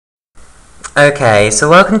Okay, so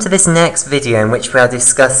welcome to this next video in which we are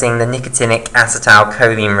discussing the nicotinic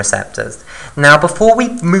acetylcholine receptors. Now, before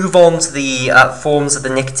we move on to the forms of the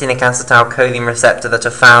nicotinic acetylcholine receptor that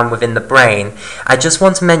are found within the brain, I just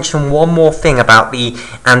want to mention one more thing about the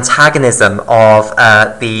antagonism of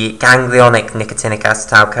the ganglionic nicotinic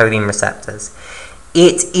acetylcholine receptors.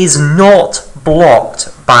 It is not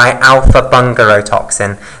blocked by alpha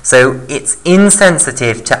bungarotoxin, so it's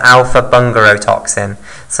insensitive to alpha bungarotoxin.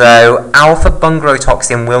 So alpha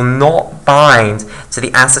bungarotoxin will not bind to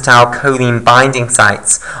the acetylcholine binding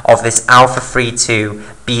sites of this alpha-3 to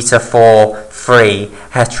beta-4-3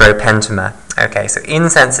 heteropentamer. Okay, so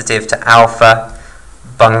insensitive to alpha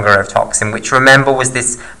bungarotoxin, which remember was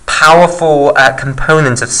this powerful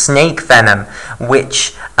component of snake venom,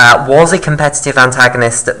 which was a competitive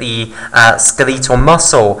antagonist at the skeletal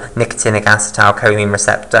muscle nicotinic acetylcholine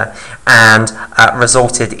receptor and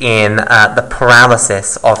resulted in the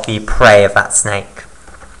paralysis of the prey of that snake.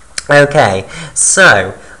 Okay,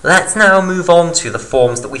 so let's now move on to the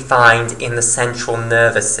forms that we find in the central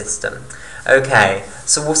nervous system. Okay,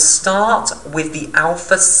 so we'll start with the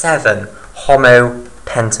alpha-7 Homo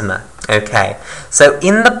Pentamer. Okay, so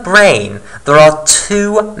in the brain there are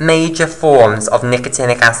two major forms of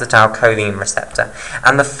nicotinic acetylcholine receptor,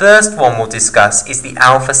 and the first one we'll discuss is the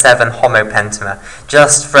alpha-7 Homo Pentamer,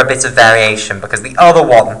 just for a bit of variation, because the other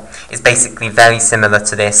one is basically very similar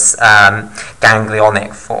to this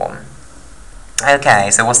ganglionic form. Okay,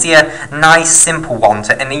 so we'll see a nice simple one,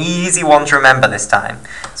 an easy one to remember this time.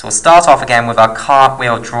 So we'll start off again with our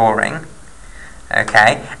cartwheel drawing.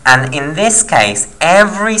 Okay, and in this case,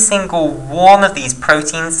 every single one of these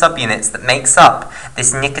protein subunits that makes up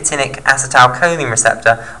this nicotinic acetylcholine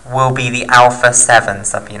receptor will be the alpha-7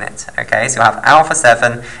 subunit. Okay, so you'll have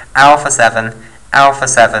alpha-7, alpha-7,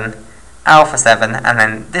 alpha-7, alpha-7, and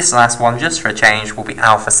then this last one, just for a change, will be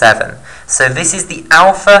alpha-7. So this is the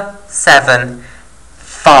alpha-7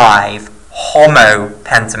 5 Homo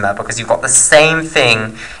Pentamer, because you've got the same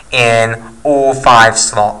thing in all 5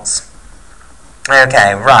 slots.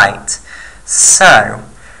 Okay, right. So,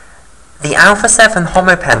 the alpha-7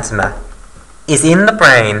 Homo Pentamer is in the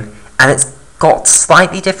brain, and it's got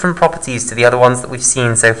slightly different properties to the other ones that we've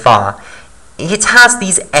seen so far. It has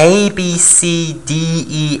these A, B, C, D,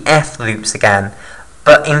 E, F loops again,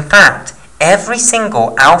 but in fact, every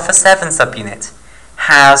single alpha-7 subunit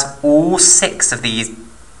has all 6 of these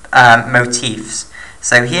motifs.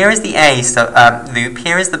 So here is the A loop,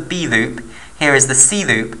 here is the B loop, here is the C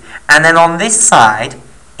loop, and then on this side,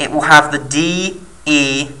 it will have the D,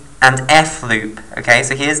 E, and F loop. Okay,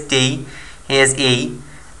 so here's D, here's E,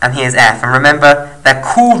 and here's F. And remember, they're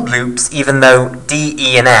called loops, even though D,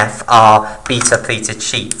 E, and F are beta-pleated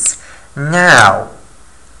sheets. Now,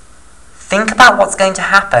 think about what's going to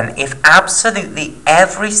happen if absolutely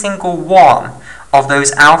every single one of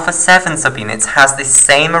those alpha-7 subunits has this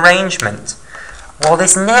same arrangement. Well,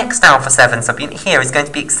 this next alpha-7 subunit here is going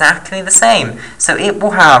to be exactly the same. So it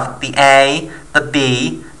will have the A, the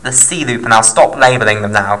B, the C loop, and I'll stop labeling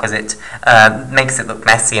them now because it makes it look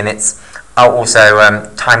messy and it's also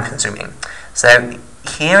time-consuming. So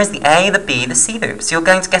here is the A, the B, the C loop. So you're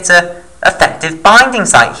going to get an effective binding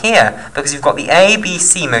site here because you've got the A, B,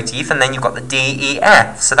 C motif and then you've got the D, E,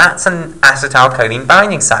 F. So that's an acetylcholine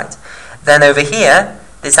binding site. Then over here,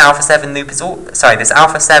 this alpha-7 loop is this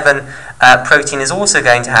alpha-7 protein is also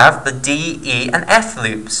going to have the D, E, and F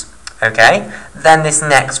loops. Okay? Then this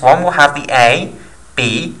next one will have the A,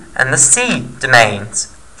 B, and the C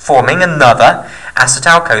domains, forming another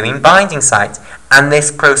acetylcholine binding site. And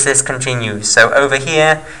this process continues. So over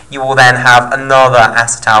here, you will then have another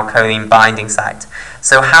acetylcholine binding site.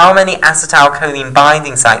 So how many acetylcholine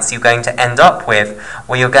binding sites are you going to end up with?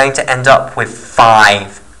 Well, you're going to end up with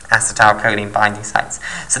 5. Acetylcholine binding sites.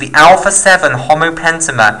 So the alpha-7 Homo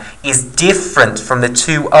Pentamer is different from the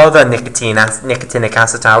 2 other nicotinic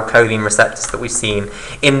acetylcholine receptors that we've seen,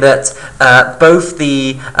 in that both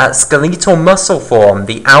the skeletal muscle form,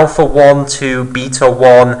 the alpha-1 to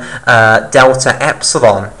beta-1 delta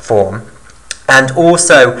epsilon form, and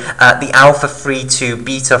also the alpha-3 to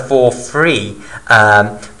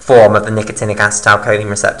beta-4-3 form of the nicotinic acetylcholine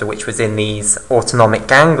receptor, which was in these autonomic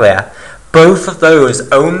ganglia, both of those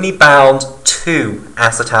only bound 2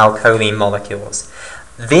 acetylcholine molecules.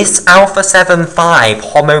 This alpha-7 5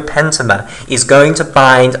 Homo Pentamer is going to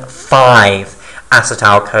bind 5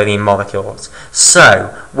 acetylcholine molecules.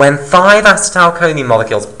 So, when 5 acetylcholine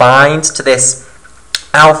molecules bind to this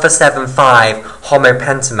alpha-7 5 Homo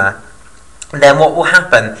Pentamer, then what will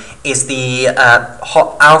happen is the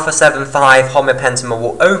alpha-7 5 Homo Pentamer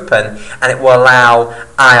will open and it will allow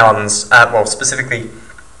ions, well specifically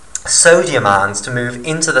sodium ions to move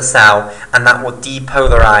into the cell, and that will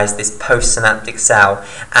depolarize this postsynaptic cell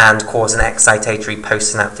and cause an excitatory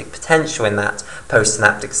postsynaptic potential in that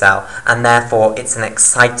postsynaptic cell, and therefore it's an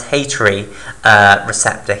excitatory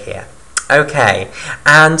receptor here. Okay,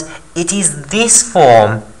 and it is this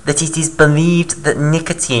form that it is believed that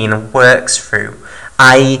nicotine works through,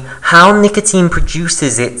 i.e. how nicotine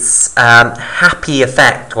produces its happy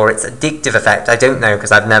effect or its addictive effect. I don't know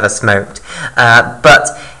because I've never smoked, but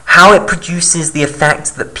how it produces the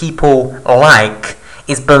effect that people like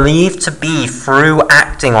is believed to be through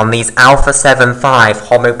acting on these alpha-7,5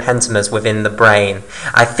 homopentamers within the brain.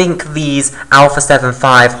 I think these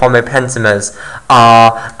alpha-7,5 homopentamers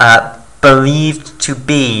are believed to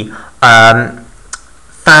be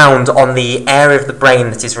found on the area of the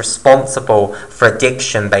brain that is responsible for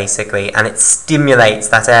addiction, basically, and it stimulates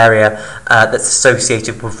that area that's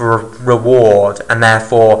associated with reward, and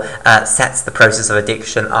therefore sets the process of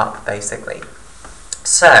addiction up, basically.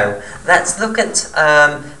 So let's look at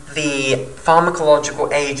the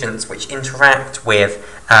pharmacological agents which interact with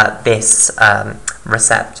this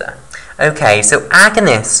receptor. Okay, so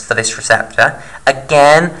agonists for this receptor,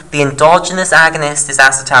 again, the endogenous agonist is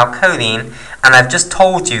acetylcholine, and I've just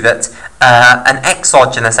told you that an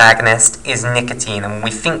exogenous agonist is nicotine, and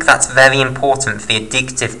we think that's very important for the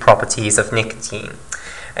addictive properties of nicotine.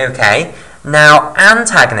 Okay, now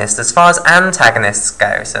antagonists, as far as antagonists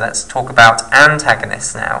go, so let's talk about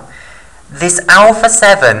antagonists now. This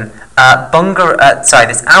alpha-7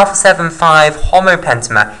 this alpha-7,5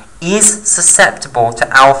 homopentamer is susceptible to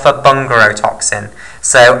alpha-bungarotoxin.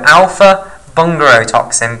 So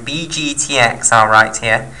alpha-bungarotoxin, BGTX, I'll write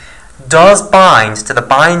here, does bind to the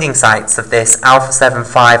binding sites of this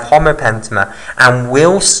alpha-7,5 homopentamer and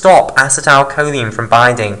will stop acetylcholine from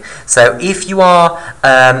binding. So if you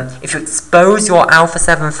expose your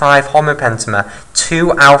alpha-7,5 homopentamer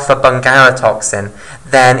to alpha-bungarotoxin,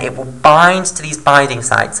 then it will bind to these binding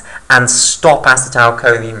sites and stop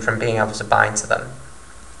acetylcholine from being able to bind to them.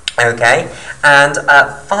 Okay, and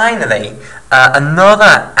finally,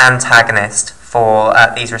 another antagonist for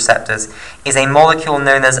these receptors is a molecule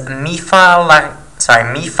known as methyl-like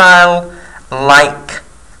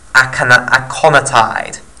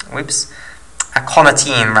aconitide.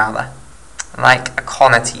 Aconitine rather, like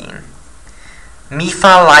aconitine.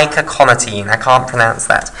 Methyl-like aconitine. I can't pronounce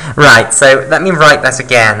that. Right, so let me write that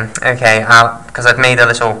again. Okay, because I've made a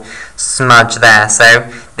little smudge there. So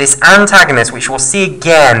this antagonist, which we'll see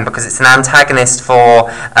again because it's an antagonist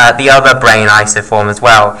for the other brain isoform as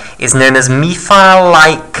well, is known as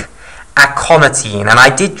methyl-like aconitine. And I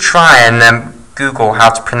did try and Google how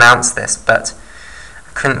to pronounce this, but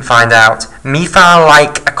I couldn't find out.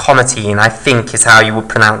 Methyl-like aconitine, I think, is how you would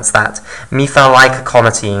pronounce that. Methyl-like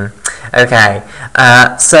aconitine. Okay,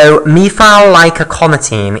 so methyl-like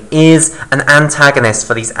aconitine is an antagonist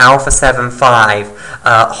for these alpha-7,5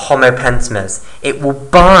 homopentamers. It will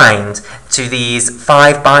bind to these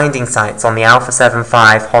 5 binding sites on the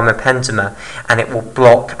alpha-7,5 homopentamer, and it will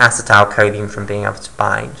block acetylcholine from being able to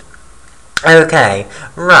bind. Okay,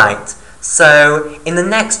 right. So, in the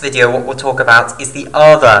next video, what we'll talk about is the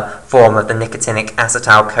other form of the nicotinic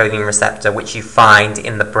acetylcholine receptor which you find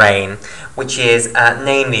in the brain, which is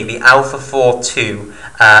namely the alpha-4,2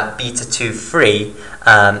 beta-2,3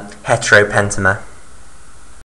 heteropentamer.